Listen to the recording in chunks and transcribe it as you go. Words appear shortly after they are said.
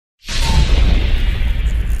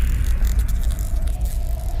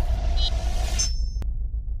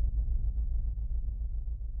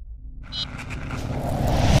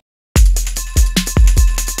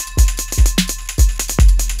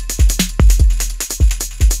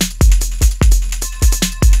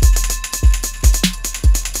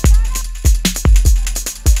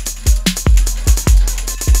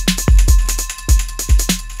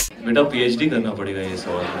बेटा पीएचडी करना पड़ेगा ये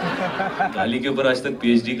सवाल। गाली के ऊपर आज तक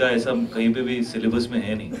पीएचडी का ऐसा कहीं पे भी सिलेबस में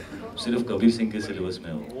है नहीं, सिर्फ कबीर सिंह के सिलेबस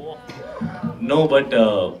में हो। नो बट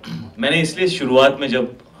मैंने इसलिए शुरुआत में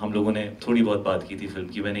जब हम लोगों ने थोड़ी बहुत बात की थी फिल्म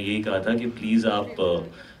की, मैंने यही कहा था कि प्लीज़ आप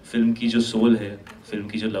फिल्म की जो सोल है, फिल्म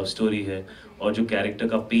की जो लव स्टोरी है और जो कैरेक्टर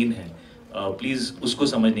का पेन है, प्लीज़ उसको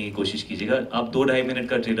समझने की कोशिश कीजिएगा। आप 2-2.5 मिनट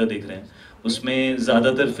का ट्रेलर देख रहे हैं, उसमें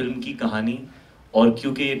ज़्यादातर फिल्म की कहानी और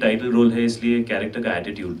क्योंकि ये टाइटल रोल है इसलिए कैरेक्टर का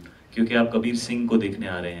एटीट्यूड, क्योंकि आप कबीर सिंह को देखने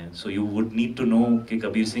आ रहे हैं, so you would need to know कि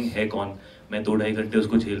कबीर सिंह है कौन। मैं 2-2.5 घंटे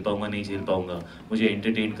उसको झेल पाऊंगा, नहीं झेल पाऊंगा, मुझे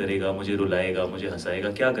एंटरटेन करेगा, मुझे रुलाएगा, मुझे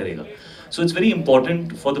हंसाएगा, क्या करेगा। So it's very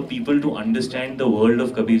important for the people to understand the world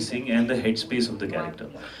of Kabir Singh and the head space of the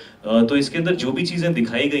character. तो इसके अंदर जो भी चीज़ें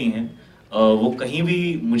दिखाई गई हैं वो कहीं भी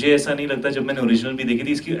मुझे ऐसा नहीं लगता, जब मैंने ओरिजिनल भी देखी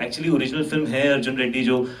थी, इसकी एक्चुअली ओरिजिनल फिल्म है अर्जुन रेड्डी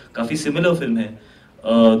जो काफ़ी सिमिलर फिल्म है,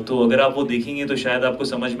 तो अगर आप वो देखेंगे तो शायद आपको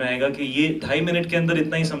समझ में आएगा कि ये 2.5 मिनट के अंदर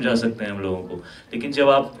इतना ही समझा सकते हैं हम लोगों को, लेकिन जब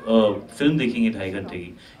आप फिल्म देखेंगे 2.5 घंटे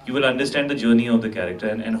की, you will understand the journey of the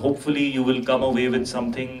character and hopefully you will come away with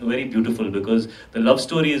something very beautiful, because the love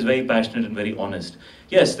story is very passionate and very honest.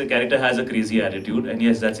 Yes, the character has a crazy attitude, and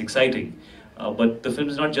yes, that's exciting. But the film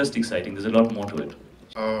is not just exciting. There's a lot more to it.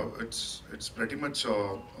 It's pretty much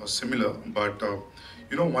similar, but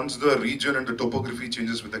once the region and the topography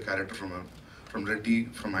changes with the character from Reddy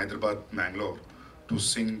from Hyderabad, Mangalore, to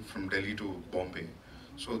Singh from Delhi to Bombay,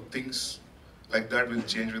 so things like that will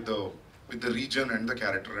change with the region and the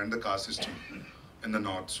character and the caste system in the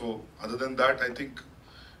north. So other than that, I think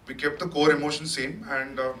we kept the core emotion same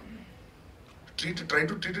and try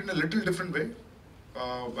to treat it in a little different way,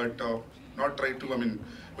 but not try to. I mean,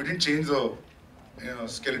 we didn't change the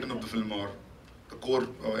skeleton of the film or the core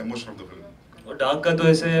emotion of the film. और dark का तो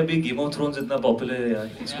ऐसे अभी game of thrones इतना popular है यार,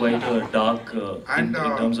 it's quite dark in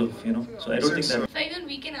terms of so I don't think that. So even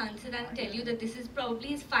we can answer and tell you that this is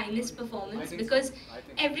probably his finest performance, because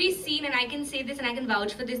every scene, and I can say this and I can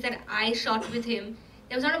vouch for this, that I shot with him,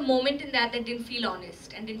 there was not a moment in that didn't feel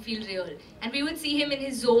honest and didn't feel real. And we would see him in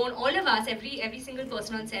his zone, all of us, every single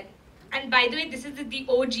person on set. And by the way, this is the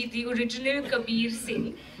OG, the original Kabir Singh.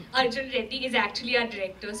 Arjun Reddy is actually our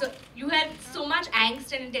director. So you had so much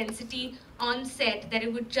angst and intensity on set that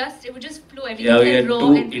it would just flow. Everything Yeah, we felt had raw two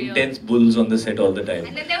and real. intense bulls on the set all the time.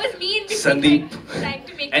 And then there was me in between, Sandeep. trying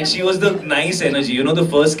to make And she was the nice energy. The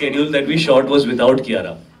first schedule that we shot was without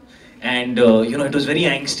Kiara. And it was very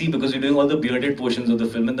angsty because we were doing all the bearded portions of the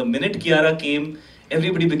film. And the minute Kiara came,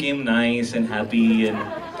 everybody became nice and happy. And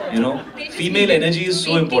female energy is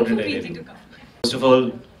so important. First of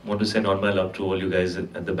all, want to send all my love to all you guys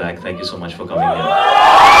at the back. Thank you so much for coming here.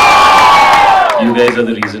 You guys are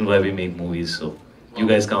the reason why we make movies, so you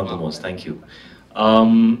guys count the most. Thank you.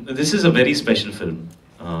 This is a very special film.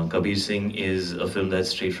 Kabir Singh is a film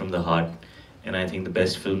that's straight from the heart, and I think the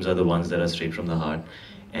best films are the ones that are straight from the heart.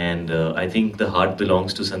 And I think the heart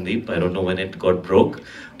belongs to Sandeep. I don't know when it got broke,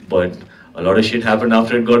 but a lot of shit happened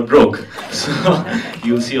after it got broke. So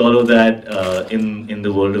you'll see all of that in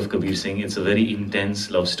the world of Kabir Singh. It's a very intense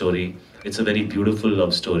love story. It's a very beautiful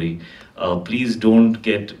love story. Please don't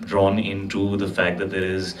get drawn into the fact that there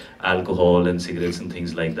is alcohol and cigarettes and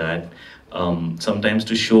things like that. Sometimes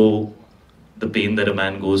to show the pain that a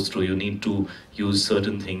man goes through, you need to use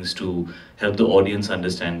certain things to help the audience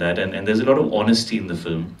understand that. And there's a lot of honesty in the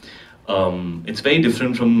film. It's very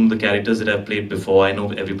different from the characters that I've played before. I know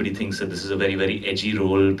everybody thinks that this is a very, very edgy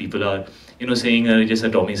role. People are, saying, just a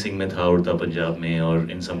Tommy Singh mein tha Udta Punjab mein, or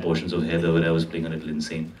in some portions of Heather where I was playing a little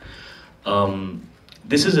insane.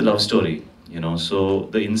 This is a love story, so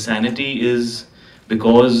the insanity is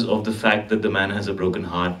because of the fact that the man has a broken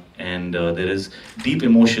heart, and there is deep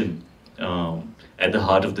emotion at the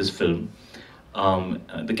heart of this film.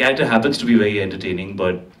 The character happens to be very entertaining,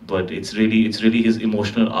 but it's really his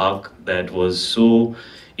emotional arc that was so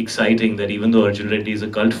exciting that even though Arjun Reddy is a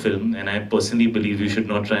cult film, and I personally believe you should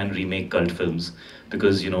not try and remake cult films,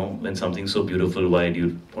 because when something's so beautiful, why do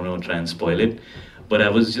you want to try and spoil it? But I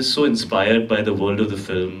was just so inspired by the world of the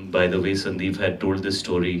film, by the way Sandeep had told this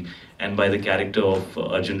story, and by the character of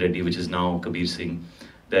Arjun Reddy, which is now Kabir Singh,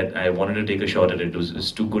 that I wanted to take a shot at it. It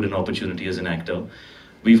was too good an opportunity as an actor.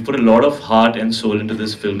 We've put a lot of heart and soul into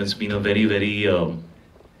this film. It's been a very, very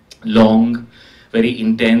long, very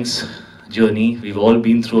intense journey. We've all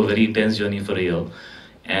been through a very intense journey for a year.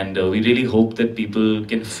 And we really hope that people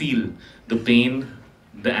can feel the pain,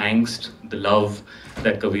 the angst, the love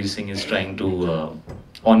that Kabir Singh is trying to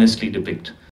honestly depict.